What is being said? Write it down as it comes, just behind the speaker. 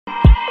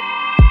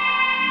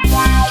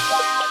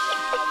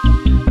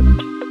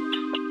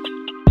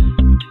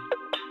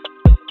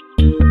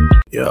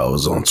Yeah, I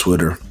was on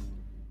Twitter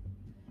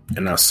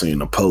and I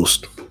seen a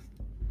post,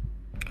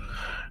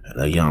 and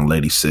a young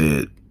lady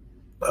said,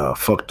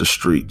 fuck the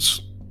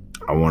streets.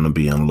 I want to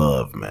be in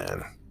love,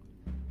 man.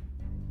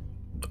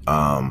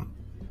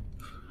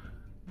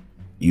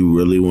 You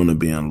really want to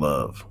be in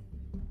love.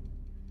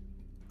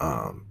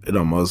 It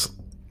almost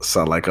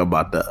sound like I'm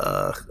about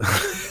to,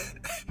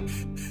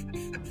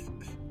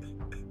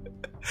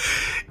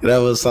 it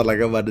almost sound like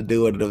I'm about to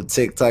do one of them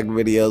TikTok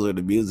videos where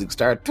the music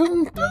starts.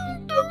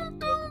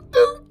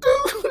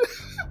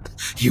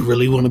 You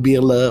really want to be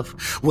in love?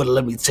 Well,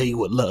 let me tell you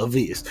what love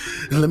is.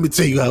 And let me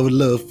tell you how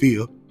love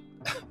feel.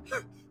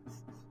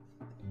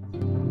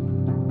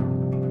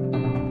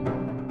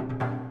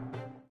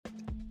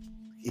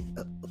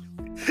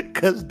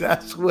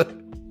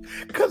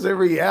 Because in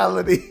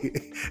reality,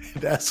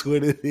 that's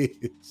what it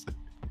is.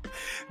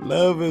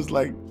 Love is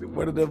like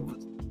one of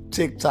them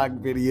TikTok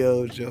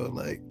videos, yo.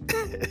 Like,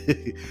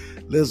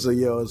 listen,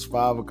 yo, it's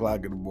 5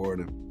 o'clock in the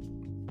morning.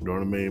 You know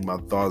what I mean? My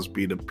thoughts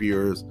be the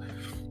purest.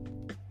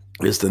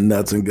 It's the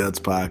Nuts and Guts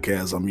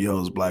podcast. I'm your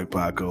host, Black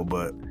Paco.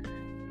 But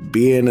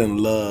being in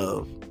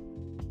love,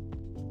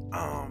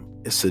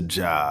 it's a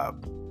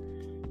job.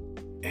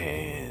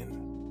 And,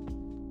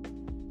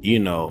 you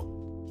know,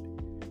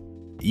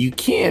 you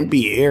can't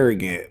be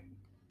arrogant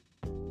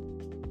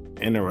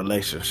in a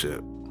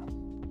relationship.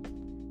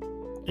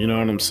 You know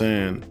what I'm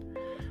saying?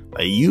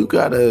 Like, you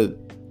gotta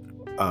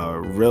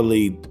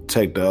really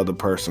take the other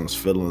person's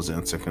feelings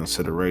into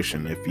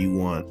consideration if you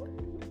want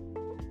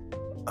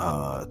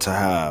to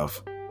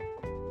have,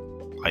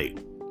 like,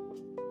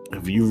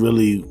 if you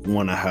really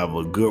want to have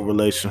a good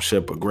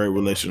relationship, a great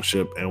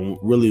relationship, and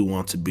really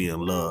want to be in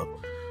love.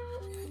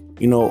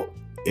 You know,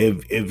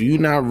 if you're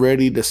not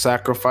ready to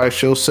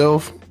sacrifice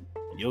yourself,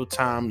 your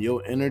time,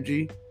 your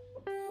energy,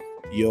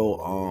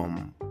 your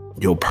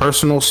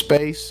personal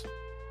space,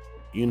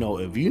 you know,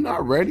 if you're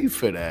not ready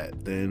for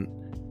that, then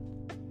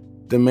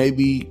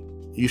maybe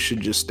you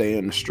should just stay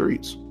in the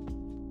streets.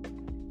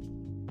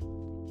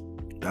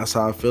 That's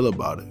how I feel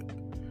about it.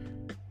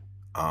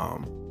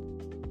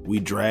 We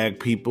drag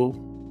people,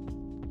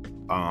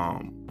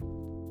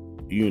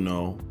 you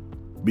know,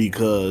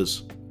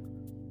 because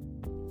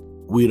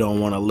we don't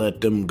want to let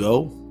them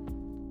go.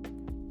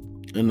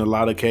 In a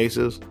lot of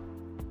cases,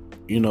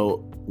 you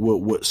know,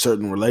 with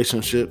certain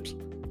relationships,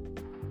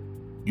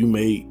 you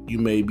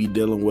may be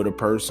dealing with a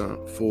person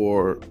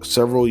for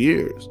several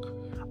years.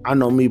 I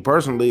know me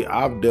personally,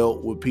 I've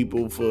dealt with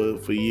people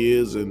for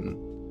years and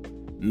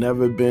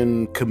never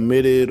been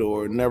committed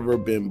or never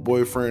been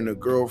boyfriend or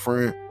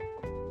girlfriend,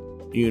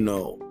 you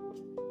know,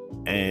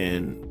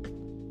 and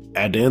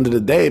at the end of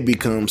the day, it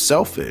becomes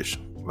selfish.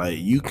 Like,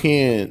 you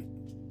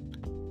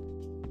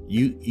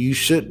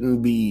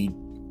shouldn't be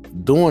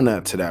doing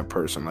that to that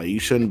person. Like, you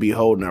shouldn't be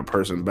holding that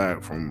person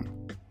back from,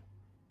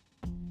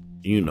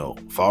 you know,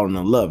 falling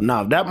in love.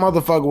 Now, if that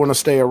motherfucker want to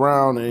stay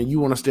around and you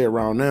want to stay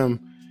around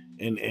them,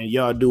 and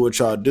y'all do what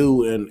y'all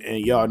do, and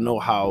y'all know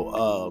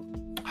how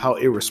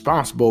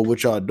irresponsible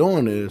what y'all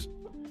doing is,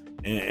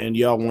 and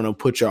y'all want to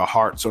put your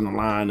hearts on the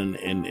line and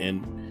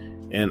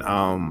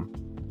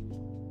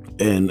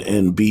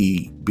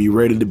be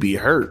ready to be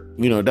hurt,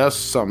 you know, that's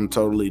something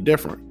totally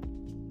different.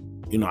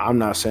 You know, I'm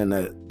not saying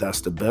that that's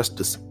the best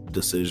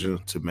decision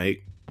to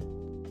make,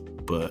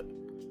 but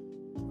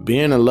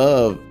being in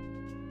love,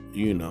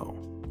 you know,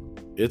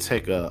 it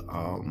take a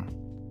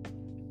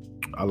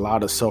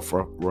lot of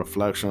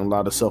self-reflection, a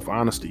lot of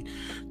self-honesty.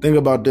 Think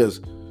about this.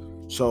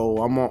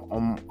 So I'm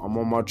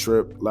on my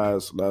trip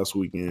last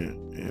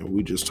weekend, and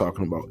we just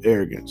talking about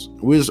arrogance.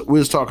 We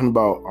was talking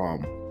about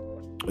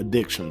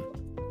addiction,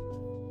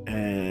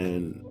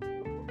 and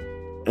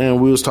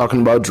we was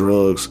talking about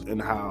drugs,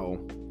 and how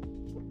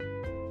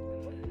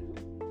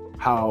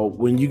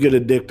when you get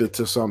addicted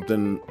to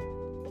something,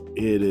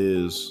 it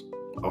is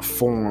a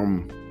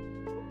form.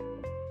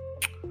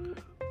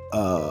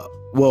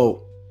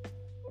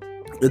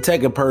 It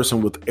take a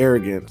person with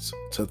arrogance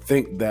to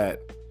think that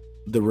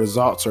the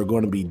results are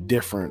going to be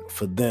different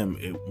for them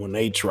when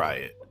they try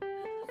it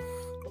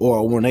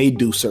or when they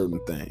do certain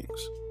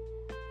things,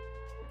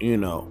 you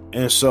know.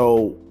 And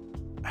so,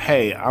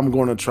 hey, I'm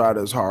going to try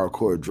this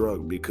hardcore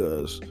drug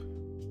because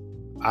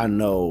I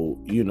know,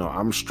 you know,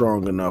 I'm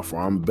strong enough, or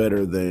I'm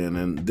better than,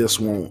 and this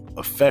won't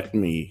affect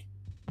me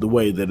the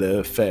way that it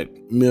affect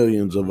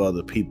millions of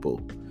other people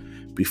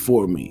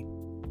before me.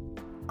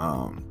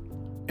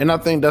 And I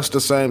think that's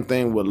the same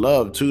thing with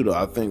love too, though.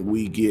 I think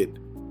we get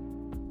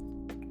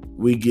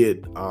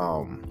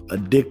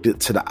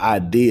addicted to the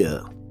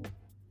idea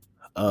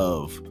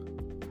of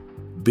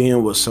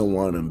being with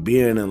someone and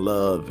being in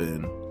love,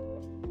 and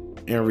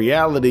in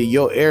reality,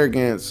 your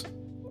arrogance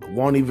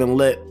won't even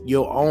let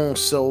your own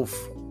self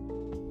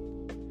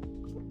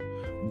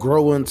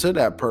grow into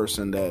that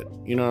person that,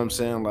 you know what I'm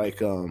saying, like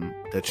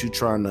that you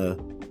trying to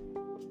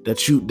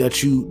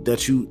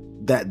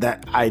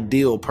that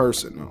ideal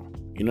person, though.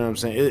 You know what I'm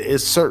saying?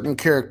 It's certain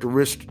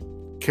characteristics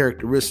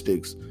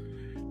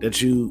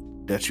that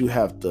you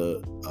have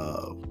to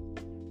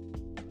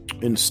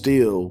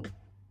instill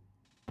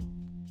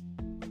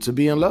to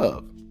be in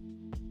love.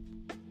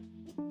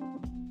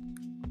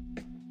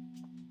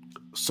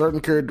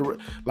 Certain character,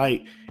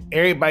 like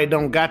everybody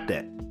don't got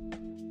that.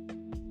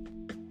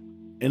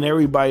 And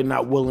everybody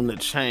not willing to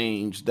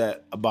change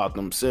that about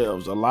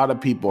themselves. A lot of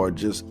people are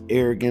just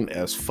arrogant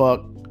as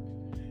fuck.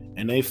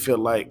 And they feel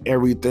like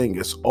everything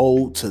is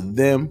owed to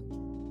them.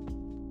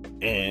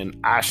 And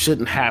I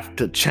shouldn't have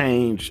to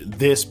change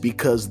this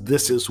because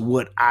this is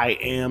what I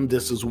am.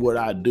 This is what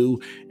I do.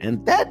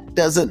 And that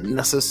doesn't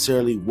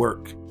necessarily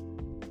work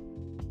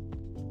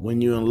when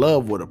you're in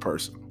love with a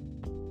person.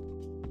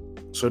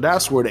 So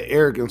that's where the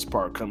arrogance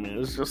part comes in.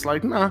 It's just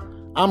like, nah,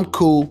 I'm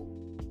cool.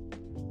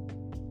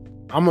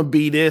 I'm going to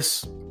be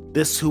this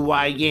who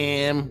I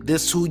am,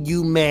 this who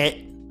you met.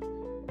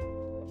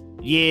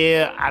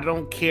 Yeah, I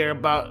don't care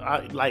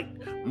about, like,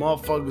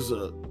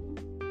 motherfuckers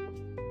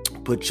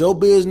put your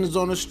business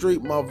on the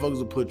street. Motherfuckers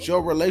will put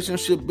your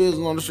relationship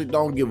business on the street.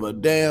 Don't give a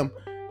damn.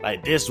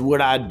 Like, this is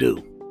what I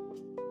do.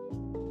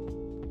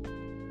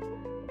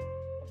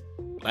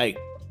 Like,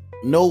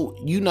 no,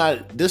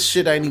 this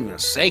shit ain't even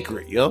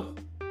sacred, yo.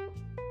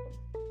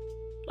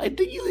 Like,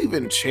 do you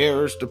even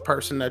cherish the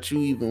person that you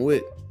even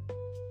with?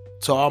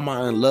 To all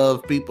my in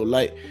love people,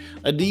 like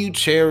do you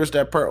cherish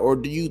that person, or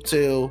do you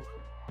tell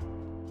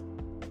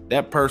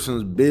that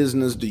person's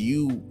business? Do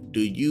you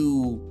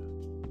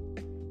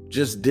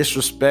just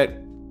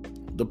disrespect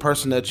the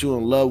person that you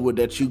in love with,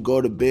 that you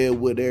go to bed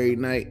with every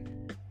night?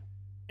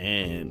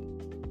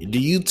 And do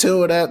you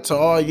tell that to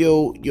all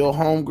your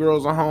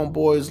homegirls and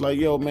homeboys, like,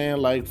 yo, man,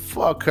 like,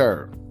 fuck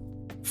her,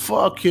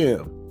 fuck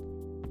him?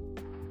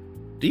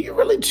 Do you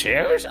really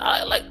cherish?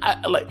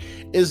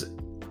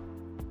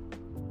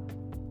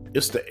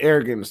 It's the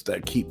arrogance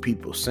that keep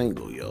people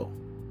single, yo.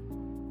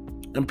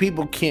 And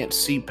people can't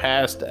see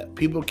past that.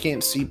 People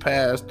can't see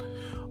past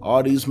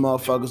all these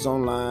motherfuckers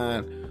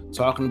online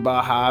talking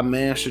about how a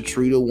man should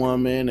treat a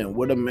woman and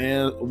what a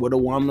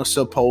woman's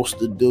supposed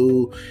to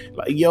do.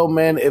 Like, yo,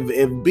 man,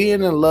 if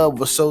being in love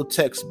was so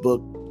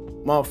textbook,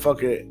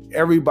 motherfucker,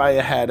 everybody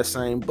had the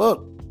same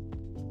book.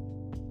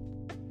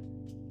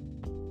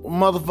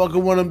 Motherfucker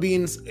wanna be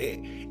in,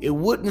 it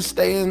wouldn't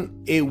stay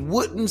in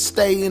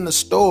the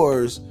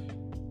stores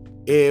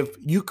if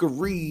you could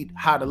read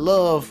how to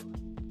love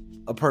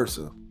a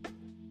person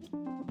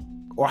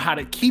or how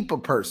to keep a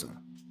person.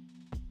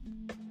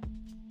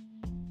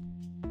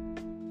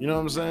 You know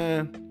what I'm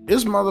saying?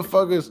 It's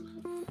motherfuckers.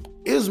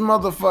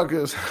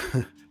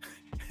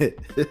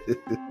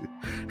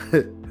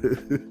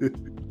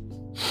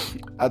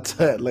 I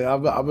tell you, like,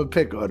 I'm a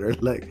pick on her.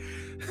 Like,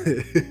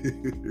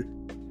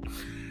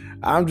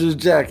 I'm just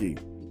Jackie,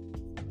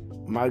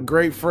 my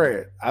great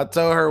friend. I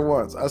told her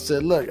once, I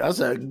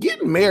said,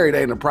 getting married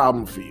ain't a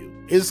problem for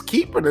you. It's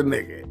keeping a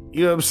nigga.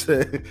 You know what I'm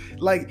saying?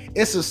 Like,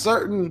 it's a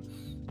certain,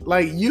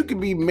 like, you can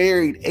be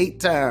married 8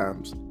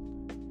 times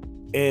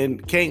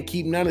and can't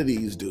keep none of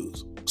these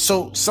dudes.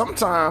 So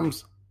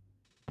sometimes,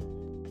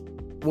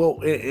 well,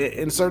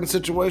 in certain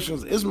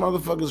situations, it's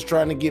motherfuckers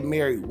trying to get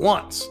married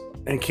once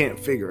and can't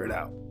figure it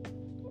out.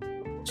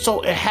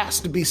 So it has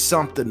to be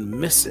something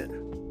missing.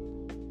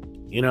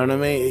 You know what I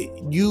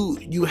mean?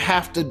 You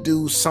have to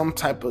do some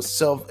type of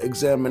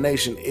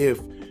self-examination. If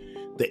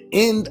the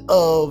end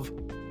of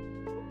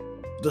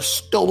the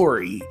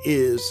story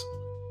is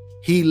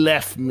he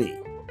left me,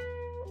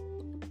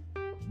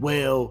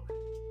 well,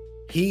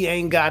 he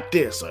ain't got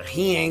this or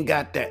he ain't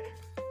got that.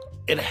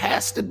 It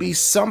has to be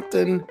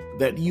something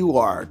that you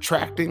are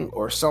attracting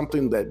or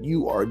something that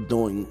you are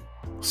doing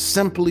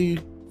simply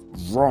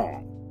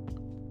wrong.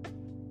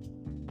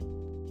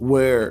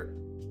 Where,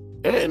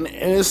 and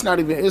it's not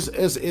even,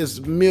 it's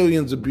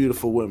millions of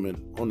beautiful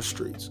women on the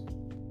streets.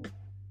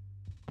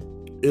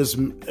 It's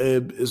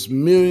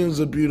millions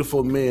of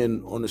beautiful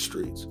men on the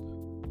streets.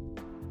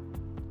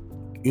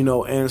 You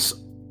know, and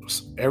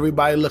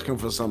everybody looking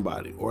for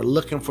somebody or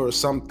looking for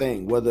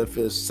something, whether if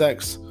it's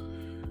sex,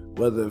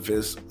 whether if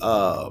it's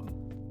love,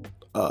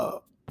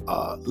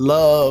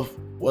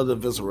 whether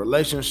if it's a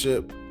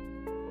relationship.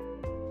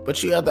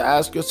 But you have to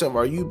ask yourself,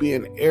 are you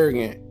being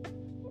arrogant?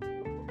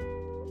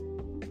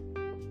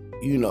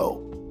 You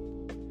know,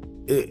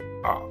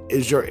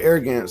 is your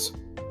arrogance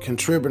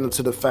contributing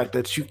to the fact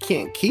that you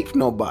can't keep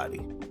nobody?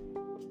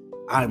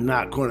 I'm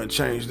not going to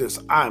change this.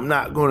 I'm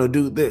not going to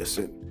do this.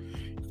 And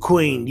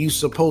queen, you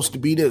supposed to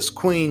be this.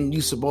 Queen,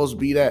 you supposed to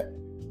be that.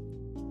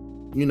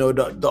 You know,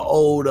 the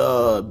old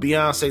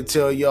Beyonce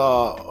tell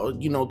y'all,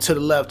 you know, to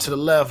the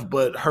left,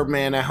 but her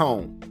man at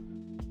home.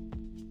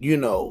 You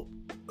know,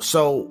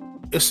 so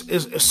it's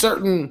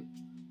certain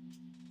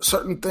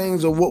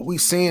things of what we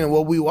seeing and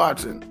what we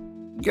watching.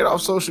 Get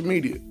off social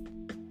media.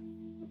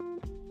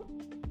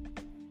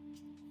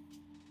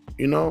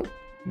 You know,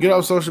 get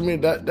off social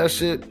media. That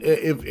shit.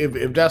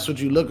 If that's what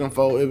you're looking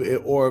for,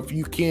 or if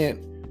you can't,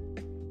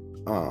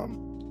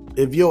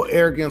 if your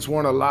arrogance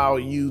won't allow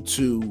you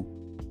to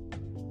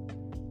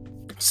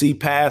see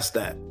past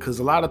that, because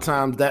a lot of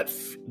times that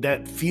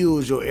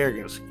fuels your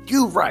arrogance.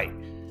 You right.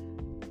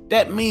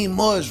 That mean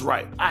mud's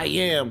right. I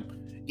am.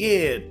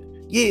 Yeah.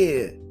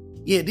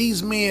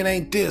 These men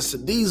ain't this.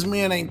 These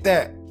men ain't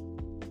that.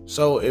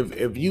 So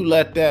if you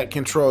let that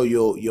control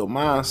your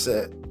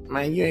mindset,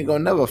 man, you ain't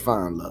gonna never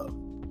find love.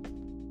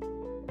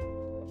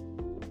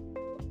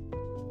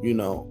 You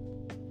know,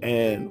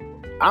 and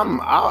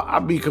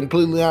I'll be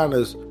completely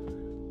honest.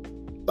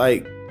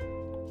 Like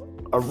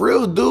a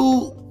real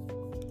dude,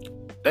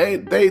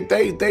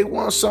 they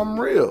want something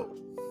real.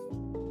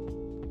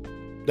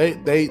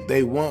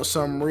 They want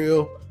something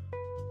real.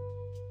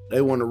 They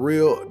want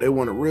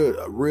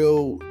a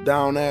real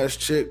down ass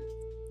chick.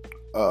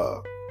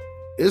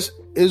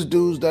 It's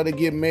dudes that'll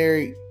get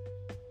married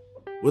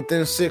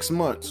within 6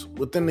 months,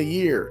 within a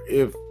year,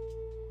 if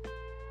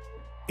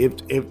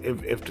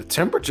the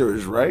temperature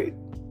is right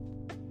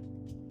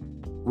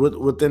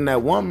within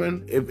that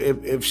woman,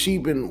 if she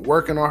been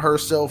working on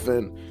herself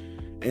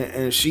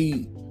and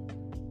she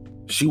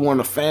want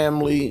a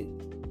family,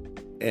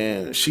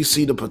 and she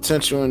see the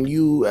potential in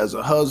you as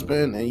a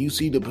husband, and you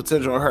see the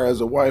potential in her as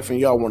a wife, and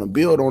y'all want to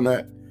build on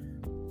that,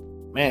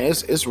 man,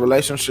 it's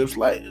relationships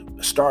like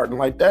starting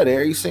like that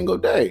every single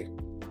day.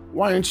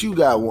 Why ain't you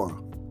got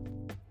one?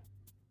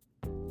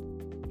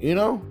 You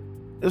know,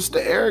 it's the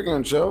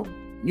arrogance, yo.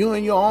 You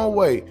in your own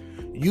way.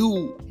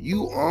 You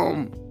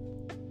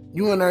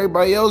in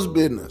everybody else's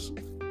business.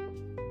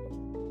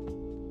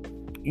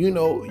 You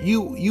know,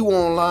 you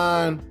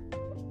online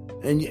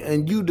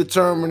and you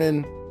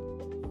determining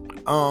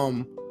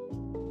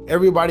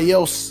everybody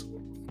else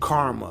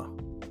karma,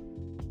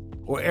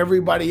 or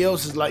everybody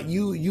else is like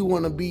you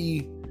want to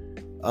be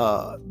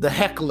the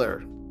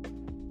heckler,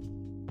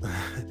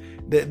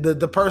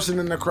 the person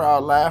in the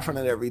crowd laughing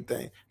at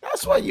everything.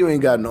 That's why you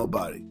ain't got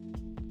nobody.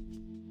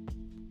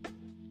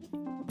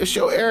 It's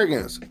your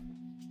arrogance.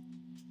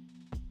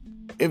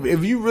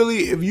 If you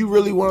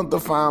really wanted to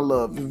find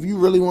love, if you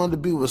really wanted to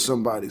be with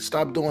somebody,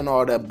 stop doing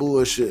all that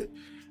bullshit,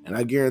 and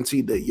I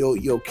guarantee that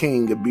your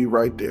king could be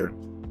right there.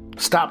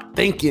 Stop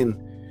thinking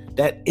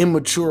that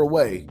immature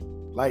way.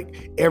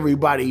 Like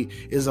everybody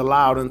is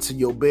allowed into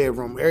your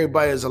bedroom.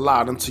 Everybody is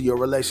allowed into your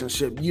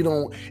relationship.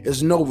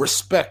 There's no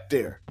respect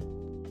there.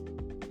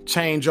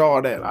 Change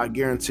all that. I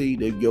guarantee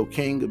that your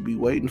king could be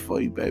waiting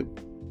for you, baby.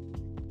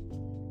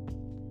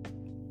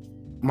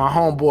 My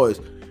homeboys,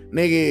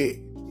 nigga,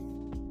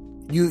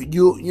 you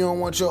don't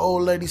want your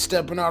old lady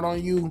stepping out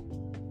on you.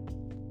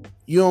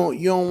 You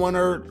don't want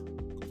her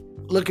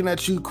looking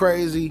at you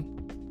crazy.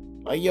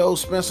 Like, yo,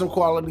 spend some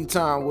quality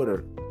time with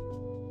her.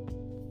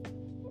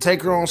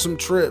 Take her on some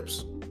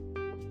trips.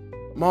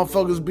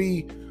 Motherfuckers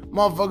be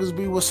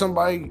with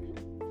somebody,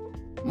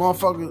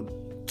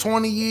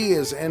 20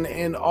 years,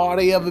 and all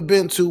they ever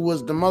been to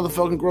was the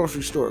motherfucking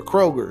grocery store,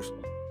 Kroger's,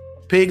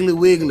 Piggly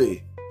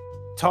Wiggly,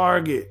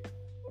 Target.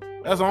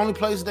 That's the only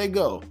place they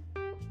go.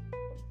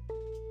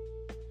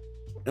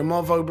 And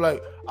motherfucker be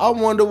like, I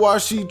wonder why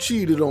she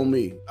cheated on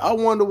me. I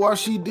wonder why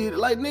she did it.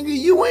 Like, nigga,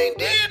 you ain't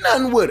did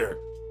nothing with her.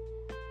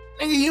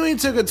 Nigga, you ain't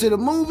took her to the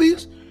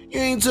movies. You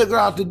ain't took her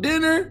out to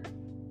dinner.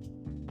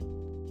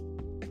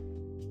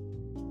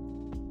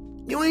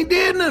 You ain't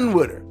did nothing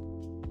with her.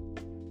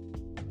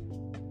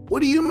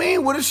 What do you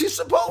mean? What is she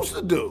supposed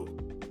to do?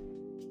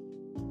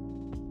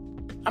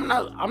 I'm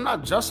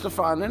not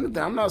justifying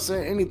anything. I'm not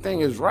saying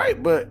anything is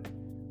right, but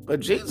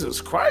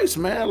Jesus Christ,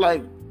 man,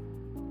 like,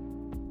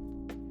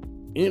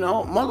 you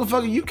know,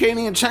 motherfucker, you can't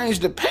even change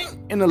the paint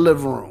in the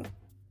living room.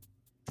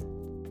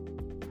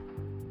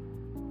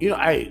 You know,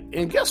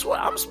 and guess what?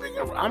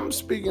 I'm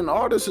speaking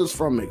all this is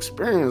from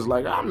experience.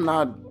 Like, I'm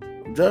not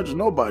judging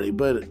nobody,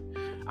 but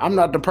I'm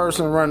not the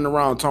person running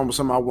around talking about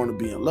something I want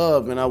to be in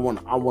love and I want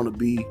to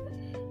be,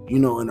 you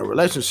know, in a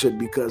relationship,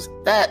 because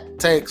that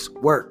takes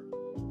work.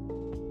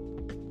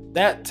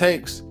 That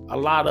takes a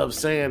lot of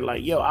saying,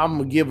 like, yo, I'm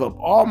going to give up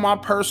all my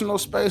personal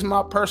space,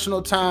 my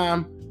personal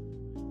time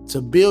to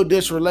build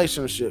this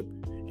relationship.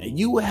 And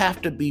you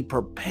have to be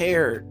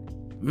prepared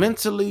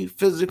mentally,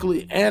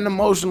 physically, and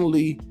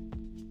emotionally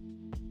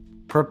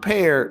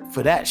prepared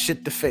for that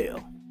shit to fail.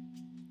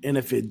 And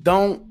if it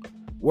don't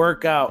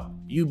work out,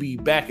 you be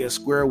back at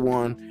square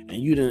one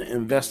and you done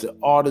invested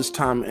all this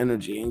time and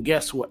energy. And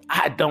guess what?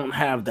 I don't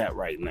have that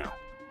right now.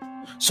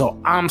 So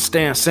I'm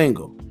staying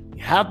single.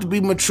 You have to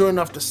be mature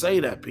enough to say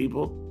that,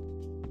 people.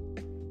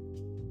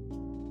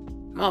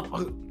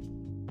 No,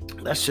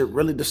 that shit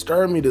really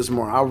disturbed me this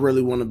morning. I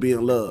really want to be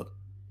in love.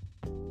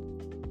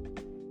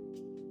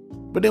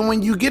 But then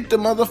when you get the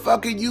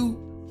motherfucker,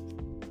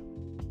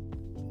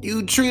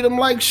 you treat him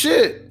like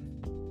shit.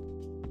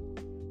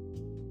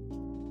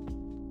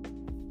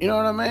 You know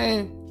what I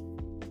mean?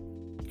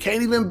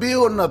 Can't even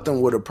build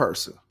nothing with a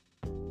person.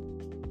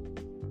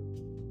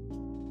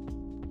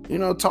 You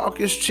know, talk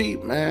is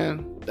cheap,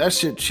 man. That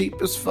shit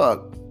cheap as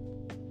fuck.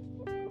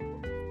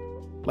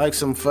 Like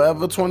some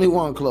Forever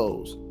 21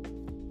 clothes.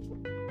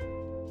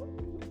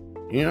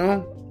 You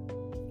know?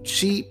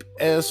 Cheap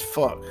as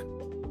fuck.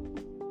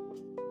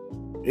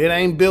 It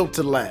ain't built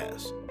to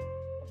last.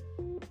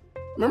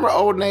 Remember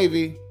Old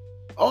Navy?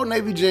 Old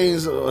Navy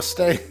jeans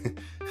stay...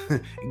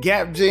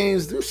 Gap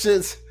jeans, them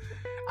shits.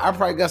 I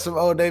probably got some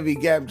Old Navy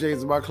Gap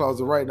jeans in my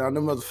closet right now.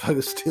 Them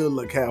motherfuckers still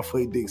look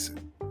halfway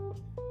decent.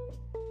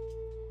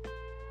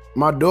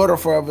 My daughter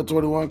Forever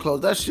 21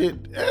 clothes, that shit,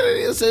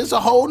 it's a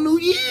whole new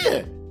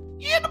year.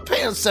 You end up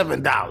paying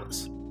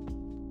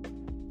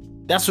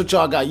 $7. That's what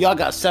y'all got. Y'all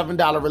got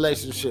 $7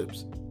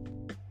 relationships.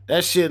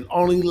 That shit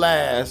only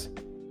lasts.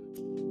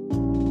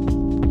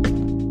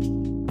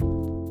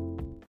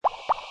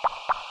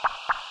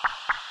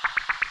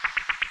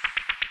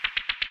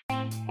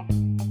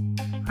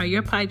 Are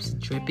your pipes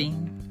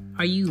dripping?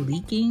 Are you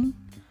leaking?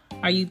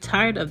 Are you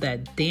tired of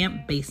that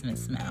damp basement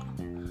smell?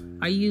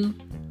 Are you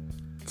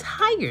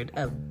tired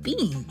of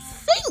being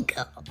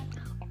single?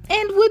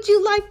 And would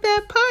you like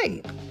that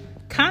pipe?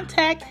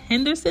 Contact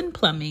Henderson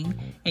Plumbing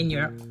in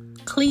your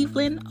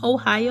Cleveland,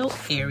 Ohio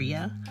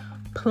area.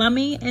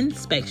 Plumbing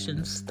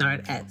inspections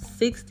start at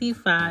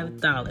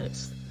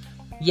 $65.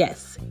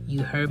 Yes,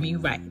 you heard me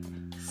right.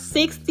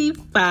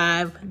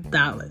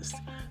 $65.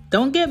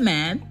 Don't get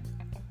mad.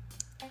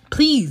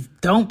 Please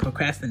don't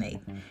procrastinate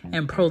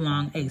and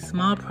prolong a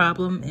small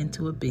problem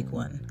into a big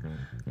one.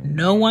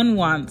 No one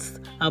wants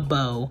a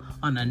bow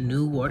on a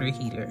new water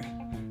heater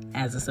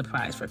as a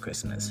surprise for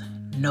Christmas.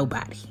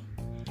 Nobody.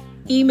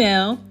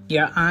 Email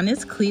your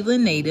honest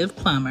Cleveland native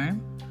plumber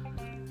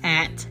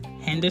at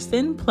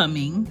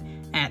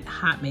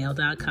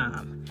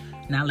hendersonplumbing@hotmail.com.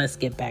 Now let's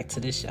get back to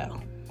the show.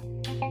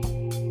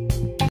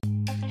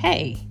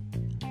 Hey,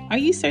 are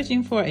you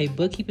searching for a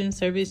bookkeeping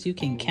service you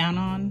can count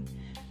on?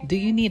 Do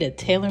you need a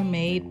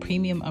tailor-made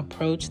premium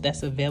approach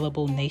that's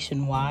available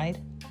nationwide?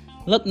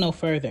 Look no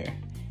further.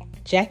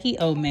 Jackie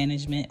O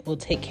Management will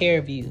take care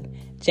of you.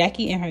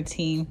 Jackie and her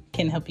team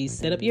can help you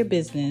set up your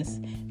business,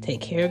 take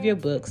care of your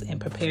books,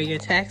 and prepare your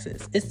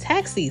taxes. It's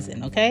tax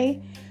season,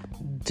 okay?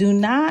 Do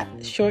not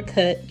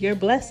shortcut your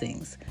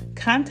blessings.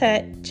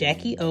 Contact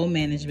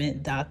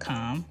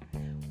JackieOManagement.com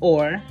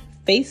or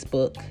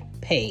Facebook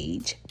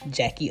page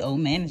Jackie O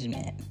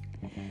Management.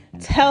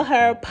 Tell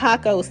her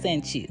Paco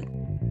sent you.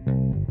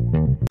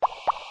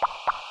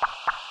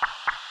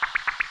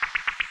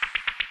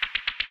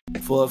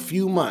 For a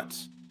few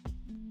months,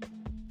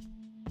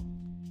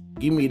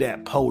 give me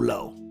that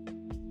polo.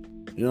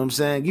 You know what I'm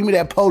saying? Give me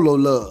that polo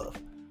love.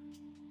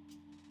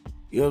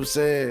 You know what I'm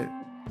saying?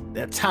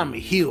 That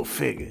Tommy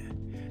Hilfiger,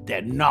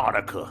 that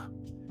Nautica.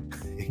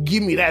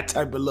 Give me that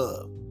type of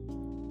love.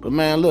 But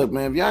man, look,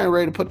 man, if y'all ain't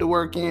ready to put the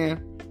work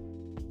in,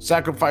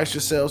 sacrifice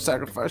yourself,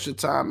 sacrifice your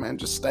time, man.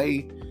 Just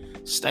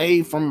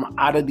stay from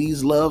out of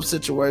these love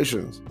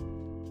situations.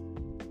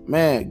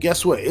 Man,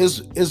 guess what?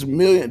 It's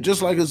million,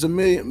 just like it's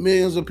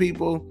millions of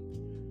people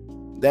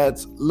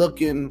that's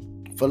looking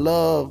for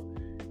love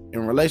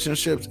in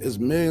relationships. It's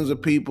millions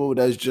of people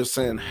that's just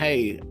saying,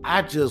 hey,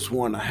 I just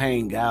want to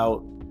hang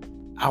out.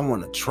 I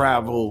want to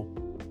travel.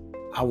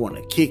 I want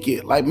to kick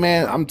it. Like,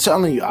 man, I'm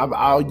telling you,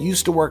 I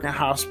used to work in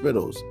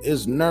hospitals.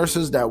 It's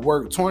nurses that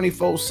work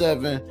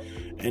 24/7,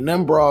 and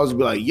them bras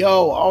be like,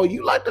 yo, oh,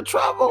 you like to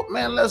travel?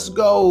 Man, let's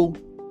go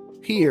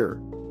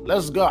here.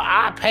 Let's go.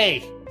 I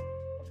pay.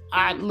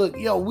 Look,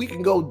 yo, we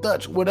can go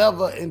Dutch,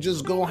 whatever, and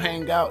just go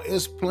hang out.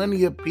 There's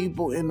plenty of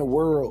people in the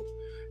world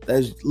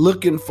that's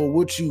looking for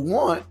what you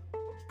want,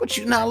 but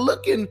you're not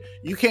looking.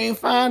 You can't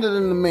find it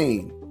in the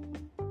meme.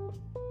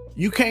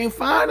 You can't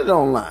find it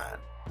online.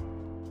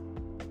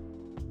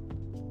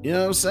 You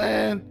know what I'm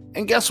saying?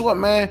 And guess what,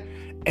 man?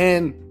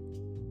 And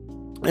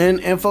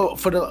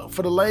for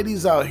the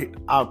ladies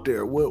out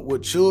there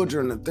with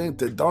children and think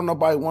that don't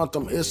nobody want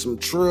them, it's some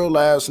trill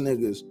ass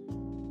niggas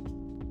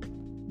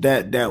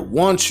that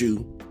want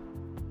you,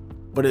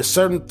 but it's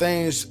certain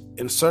things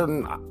and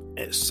certain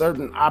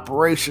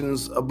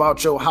operations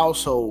about your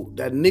household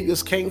that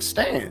niggas can't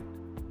stand.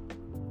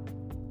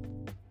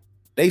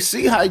 They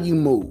see how you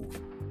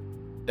move.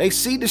 They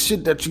see the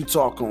shit that you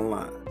talk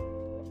online.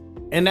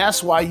 And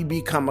that's why you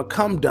become a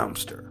cum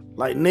dumpster.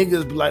 Like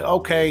niggas be like,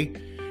 okay,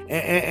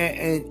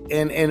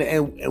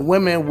 and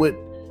women with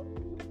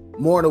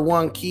more than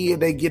one kid,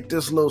 they get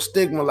this little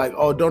stigma like,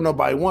 oh, don't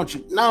nobody want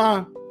you.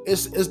 Nah,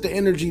 it's the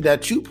energy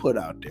that you put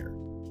out there.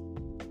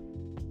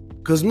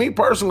 Cause me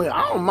personally,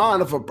 I don't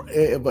mind if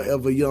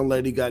a young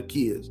lady got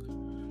kids. You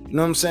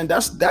know what I'm saying?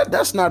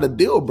 That's not a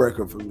deal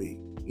breaker for me.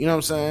 You know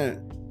what I'm saying?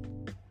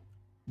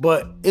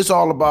 But it's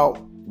all about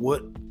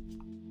what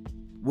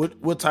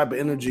type of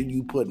energy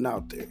you putting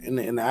out there in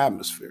the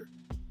atmosphere.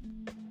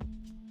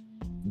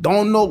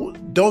 Don't no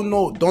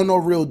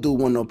real dude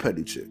want no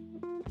petty chick.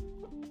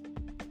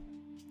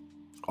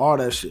 All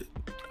that shit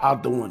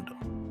out the window.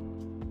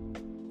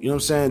 You know what I'm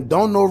saying?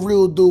 Don't no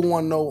real dude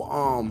want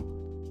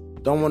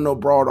no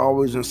broad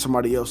always in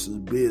somebody else's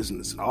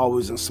business and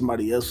always in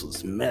somebody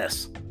else's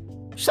mess.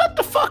 Shut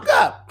the fuck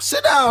up.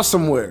 Sit down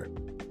somewhere.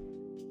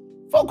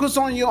 Focus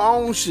on your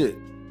own shit.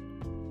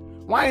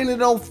 Why ain't there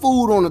no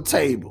food on the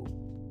table?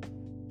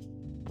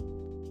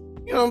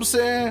 You know what I'm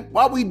saying?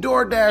 Why we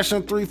door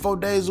dashing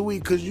 3-4 days a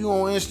week? Cause you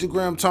on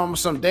Instagram talking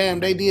some damn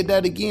they did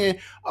that again.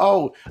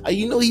 Oh,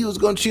 you knew he was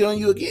gonna cheat on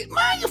you again.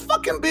 Mind your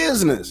fucking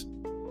business.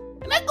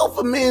 And that go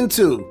for men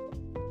too.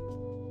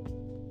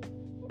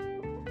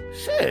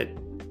 Shit.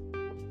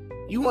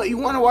 You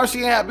want to watch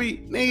you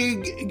happy?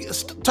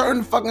 Nigga, turn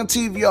the fucking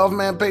TV off,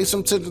 man. Pay some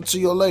attention to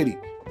your lady.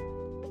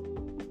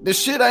 This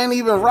shit ain't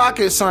even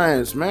rocket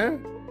science,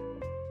 man.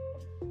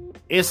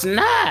 It's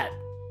not.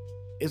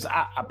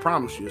 I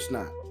promise you, it's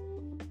not.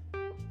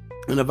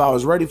 And if I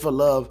was ready for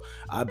love,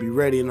 I'd be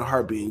ready in a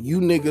heartbeat. And you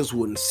niggas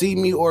wouldn't see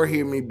me or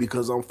hear me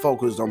because I'm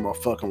focused on my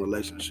fucking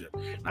relationship.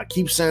 And I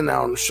keep saying that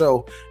on the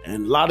show,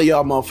 and a lot of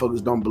y'all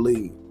motherfuckers don't believe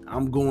me.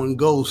 I'm going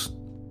ghost.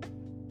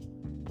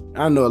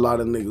 I know a lot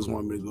of niggas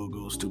want me to go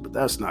ghost too, but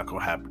that's not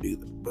gonna happen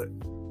either. But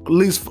at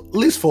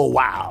least for a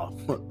while.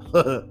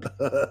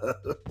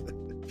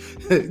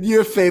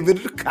 Your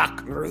favorite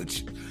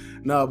cockroach.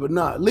 No, but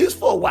not. At least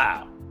for a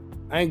while.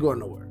 I ain't going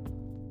nowhere.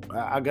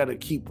 I gotta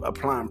keep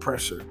applying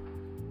pressure.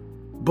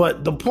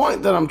 But the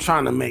point that I'm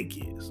trying to make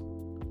is,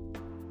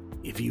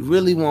 if you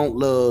really want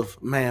love,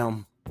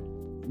 ma'am,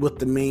 with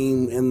the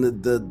meme and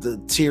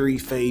the teary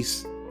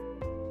face,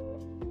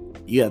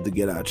 you have to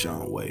get out your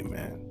own way,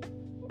 man.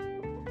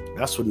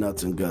 That's what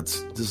Nuts and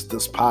Guts,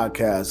 this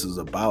podcast is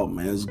about,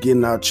 man. It's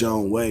getting out your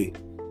own way.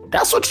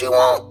 That's what you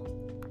want.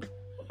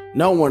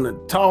 No one to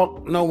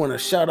talk, no one to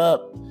shut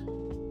up.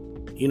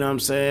 You know what I'm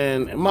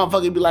saying? And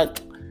motherfucker be like,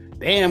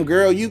 damn,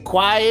 girl, you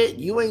quiet.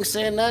 You ain't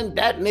saying nothing.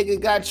 That nigga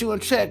got you in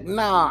check.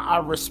 Nah, I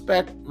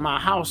respect my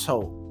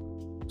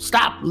household.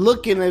 Stop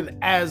looking at it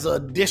as a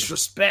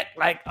disrespect.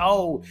 Like,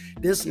 oh,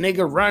 this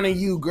nigga running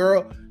you,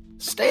 girl.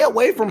 Stay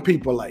away from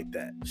people like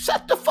that.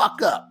 Shut the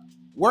fuck up.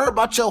 Worry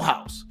about your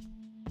house.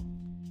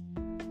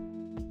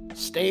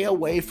 Stay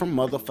away from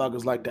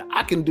motherfuckers like that.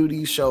 I can do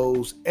these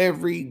shows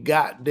every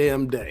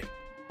goddamn day,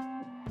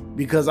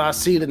 because I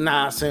see the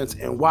nonsense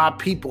and why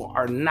people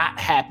are not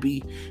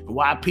happy and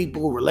why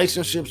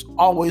relationships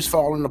always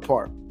falling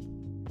apart.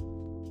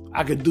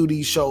 I could do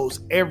these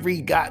shows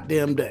every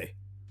goddamn day,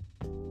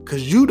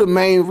 because you the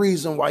main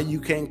reason why you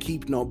can't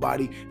keep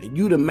nobody, and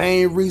you the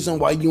main reason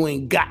why you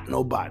ain't got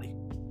nobody,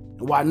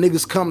 and why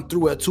niggas come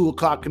through at 2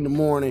 o'clock in the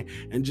morning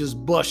and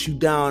just bust you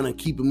down and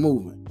keep it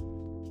moving.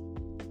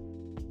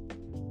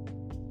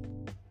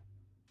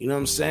 You know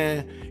what I'm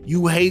saying?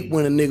 You hate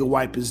when a nigga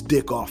wipe his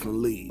dick off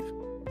and leave.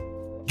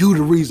 You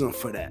the reason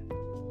for that.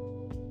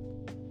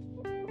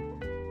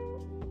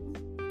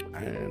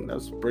 And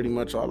that's pretty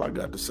much all I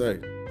got to say.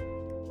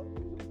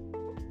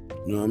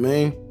 You know what I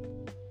mean?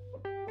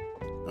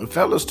 And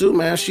fellas too,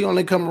 man, she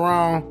only come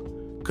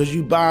around because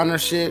you buying her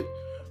shit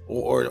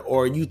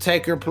or you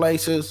take her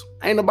places.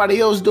 Ain't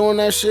nobody else doing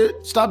that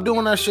shit. Stop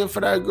doing that shit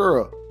for that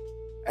girl.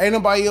 Ain't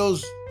nobody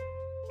else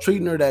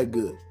treating her that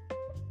good.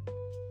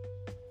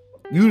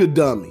 You the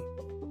dummy.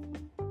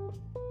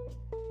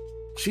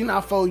 She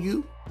not for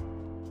you.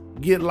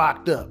 Get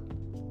locked up.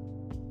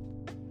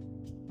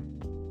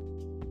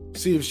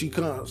 See if she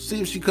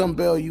come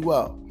bail you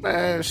out.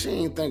 Man, she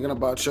ain't thinking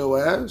about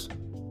your ass.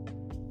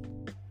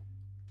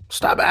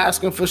 Stop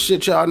asking for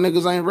shit y'all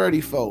niggas ain't ready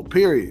for.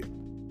 Period.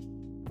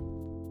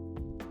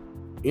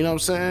 You know what I'm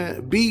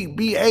saying?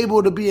 Be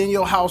able to be in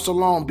your house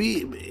alone.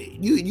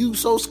 You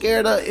so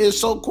scared of it's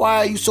so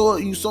quiet. You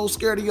so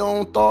scared of your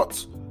own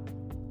thoughts,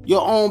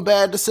 your own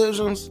bad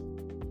decisions.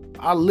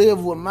 I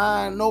live with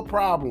mine, no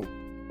problem.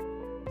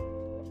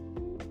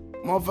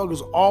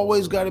 Motherfuckers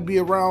always got to be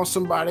around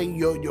somebody,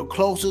 your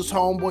closest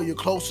homeboy, your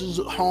closest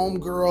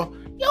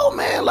homegirl. Yo,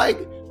 man, like,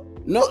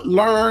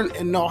 learn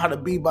and know how to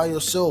be by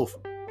yourself.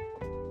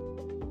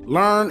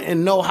 Learn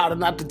and know how to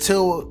not to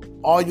tell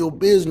all your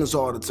business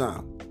all the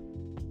time.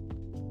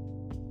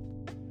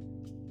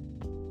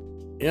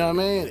 You know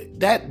what I mean?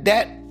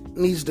 That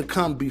needs to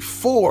come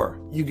before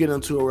you get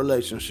into a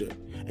relationship.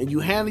 And you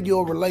handle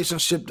your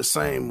relationship the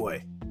same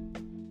way.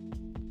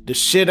 The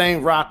shit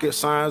ain't rocket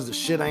science. The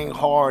shit ain't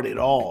hard at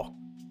all.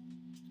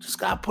 Just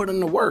gotta put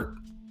in the work.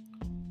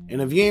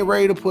 And if you ain't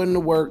ready to put in the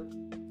work,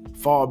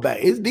 fall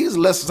back. These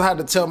lessons I had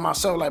to tell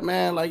myself, like,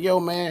 man, like, yo,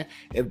 man,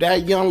 if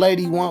that young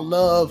lady want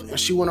love and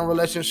she want a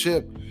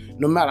relationship,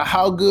 no matter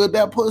how good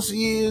that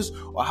pussy is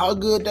or how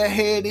good that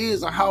head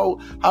is or how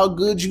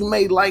good you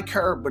may like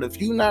her, but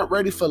if you not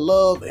ready for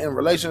love and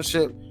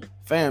relationship,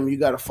 fam, you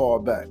gotta fall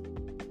back.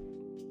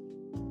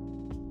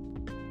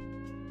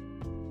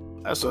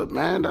 It's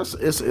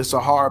a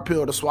hard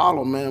pill to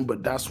swallow, man,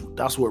 but that's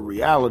what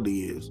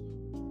reality is.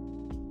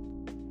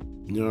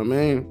 You know what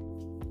I mean?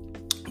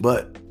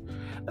 But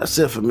that's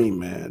it for me,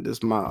 man. This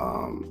is my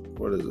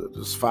what is it?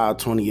 It's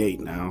 5:28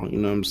 now. You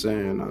know what I'm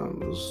saying?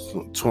 It's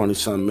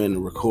 20-something minute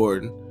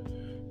recording.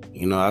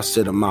 You know, I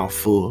said a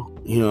mouthful.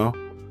 You know,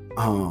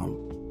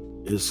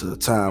 it's a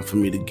time for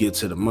me to get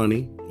to the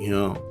money. You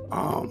know,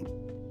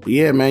 but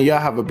yeah, man, y'all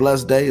have a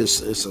blessed day.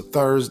 It's a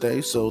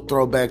Thursday, so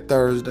Throwback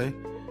Thursday.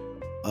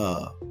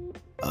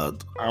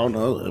 I don't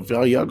know if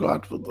y'all go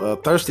out for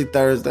Thirsty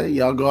Thursday.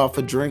 Y'all go out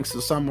for drinks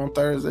or something on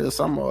Thursday or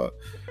something.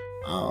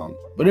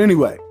 But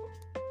anyway,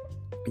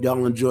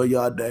 y'all enjoy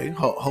y'all day.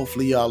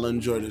 Hopefully y'all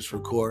enjoy this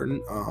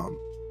recording.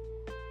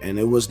 And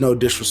it was no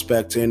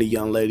disrespect to any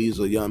young ladies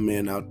or young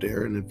men out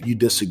there. And if you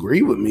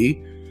disagree with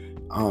me,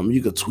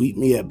 you could tweet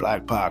me at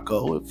Black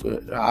Paco.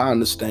 I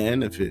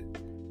understand if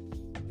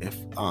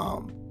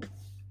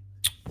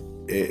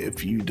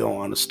you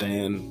don't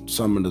understand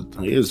some of the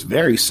things. It's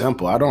very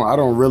simple. I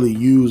don't really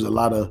use a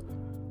lot of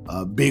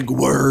big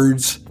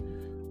words.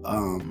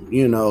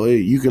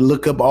 You can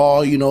look up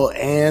all,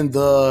 and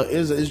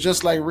it's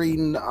just like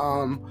reading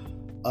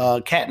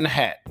Cat in the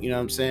Hat. You know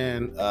what I'm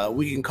saying?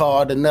 We can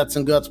call it the Nuts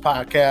and Guts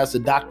podcast, the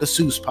Dr.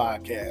 Seuss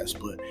podcast,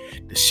 but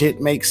the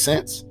shit makes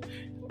sense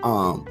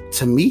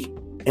to me,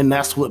 and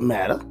that's what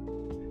matters.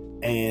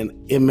 And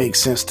it makes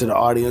sense to the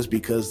audience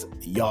because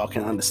y'all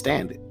can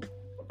understand it.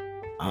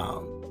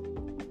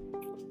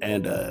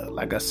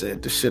 Like I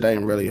said, this shit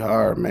ain't really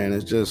hard, man.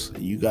 It's just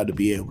you got to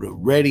be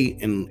ready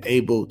and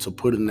able to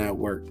put in that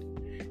work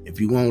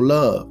if you want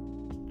love.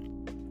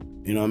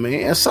 You know what I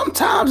mean? And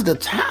sometimes the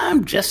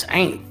time just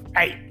ain't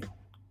right.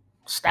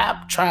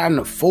 Stop trying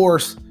to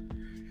force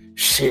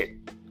shit.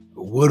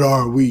 What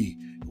are we?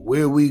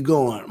 Where we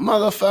going?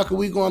 Motherfucker,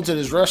 we going to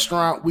this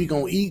restaurant. We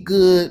gonna eat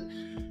good.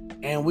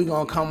 And we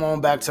gonna come on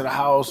back to the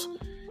house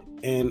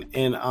and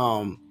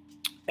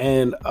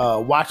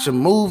watch a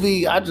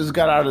movie. I just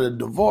got out of the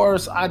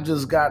divorce. I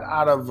just got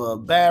out of a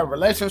bad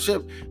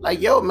relationship. Like,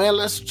 yo, man,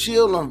 let's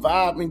chill and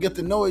vibe and get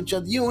to know each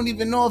other. You don't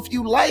even know if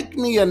you like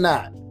me or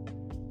not.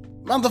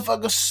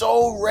 Motherfuckers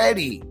so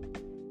ready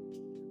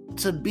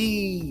to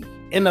be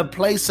in a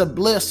place of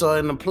bliss or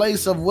in a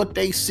place of what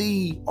they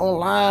see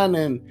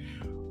online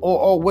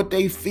or what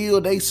they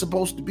feel they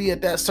supposed to be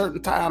at that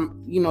certain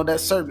time, that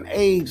certain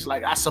age,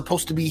 like I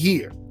supposed to be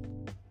here.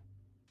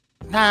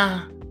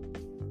 Nah,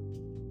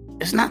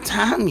 it's not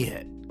time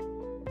yet.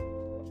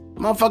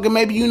 Motherfucker,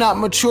 maybe you're not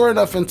mature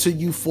enough until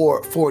you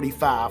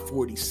 45,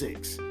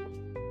 46.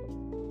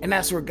 And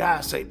that's where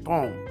God say,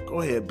 boom,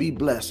 go ahead, be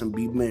blessed and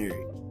be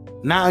married.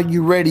 Now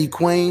you ready,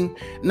 queen.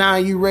 Now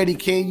you ready,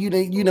 king. You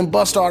done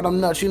bust all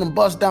them nuts. You done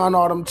bust down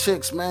all them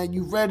chicks, man.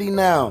 You ready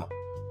now.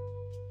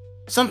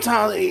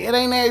 Sometimes it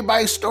ain't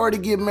everybody's story to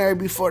get married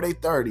before they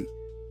 30.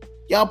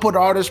 Y'all put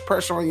all this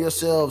pressure on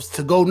yourselves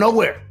to go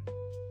nowhere.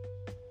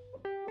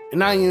 And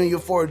now you're in your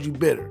 40s, you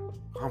bitter.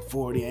 I'm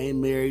 40, I ain't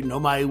married,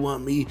 nobody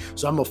want me,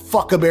 so I'm gonna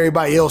fuck up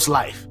everybody else's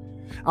life.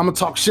 I'm gonna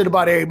talk shit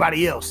about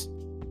everybody else.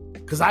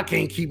 Cause I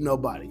can't keep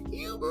nobody.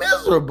 You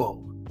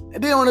miserable.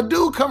 And then when a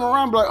dude come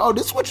around, be like, oh,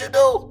 this what you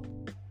do?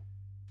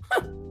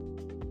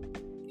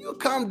 You a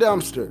cum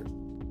dumpster.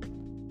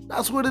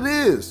 That's what it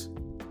is.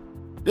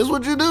 This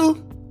what you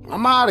do?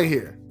 I'm out of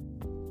here.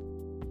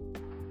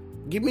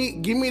 Give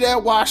me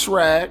that wash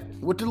rag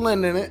with the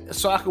lint in it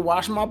so I can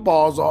wash my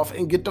balls off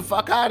and get the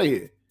fuck out of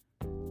here.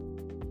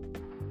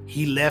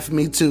 He left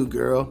me too,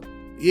 girl.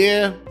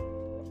 Yeah.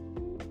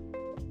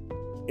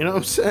 You know what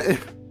I'm saying?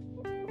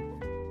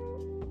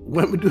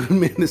 Women do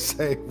men the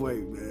same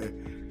way, man.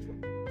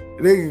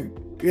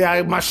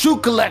 My shoe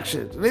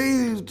collection.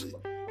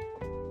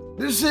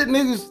 This shit,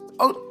 niggas.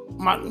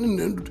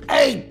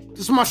 Hey,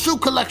 this is my shoe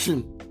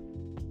collection.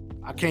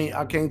 I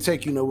can't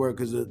take you nowhere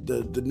because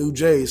the new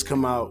J's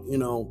come out.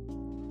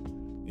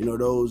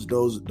 Those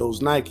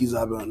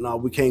Nikes. No,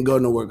 we can't go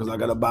nowhere because I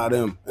gotta buy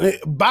them.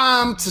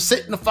 Buy them to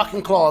sit in the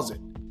fucking closet.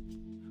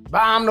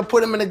 Buy them to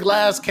put them in a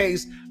glass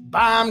case.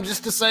 Buy them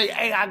just to say,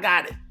 hey, I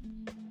got it.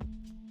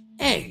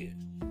 Hey,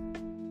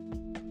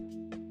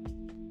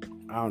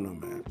 I don't know,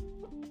 man.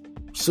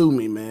 Sue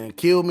me, man.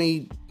 Kill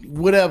me.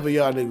 Whatever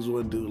y'all niggas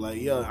would do. Like,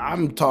 yo,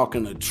 I'm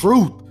talking the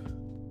truth.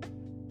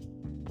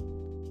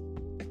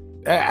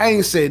 I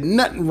ain't said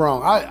nothing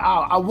wrong.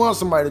 I want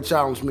somebody to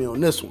challenge me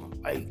on this one.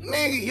 Like,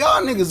 nigga,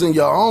 y'all niggas in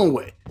your own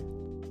way.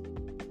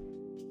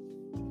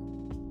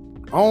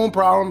 Own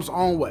problems,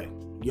 own way.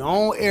 Your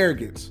own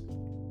arrogance.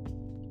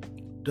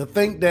 To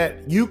think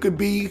that you could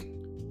be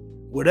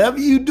whatever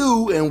you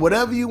do and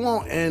whatever you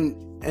want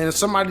and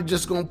somebody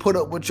just gonna put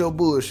up with your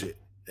bullshit.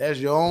 That's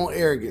your own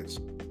arrogance.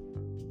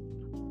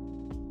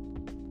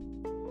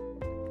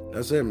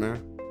 That's it,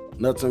 man.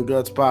 Nuts and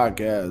Guts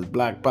Podcast,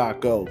 Black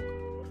Paco.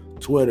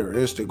 Twitter,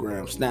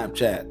 Instagram,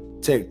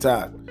 Snapchat,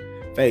 TikTok,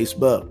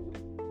 Facebook.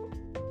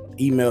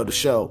 Email the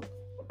show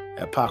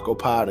at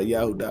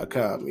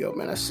pacopod@yahoo.com. Yo,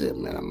 man, that's it,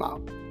 man. I'm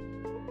out.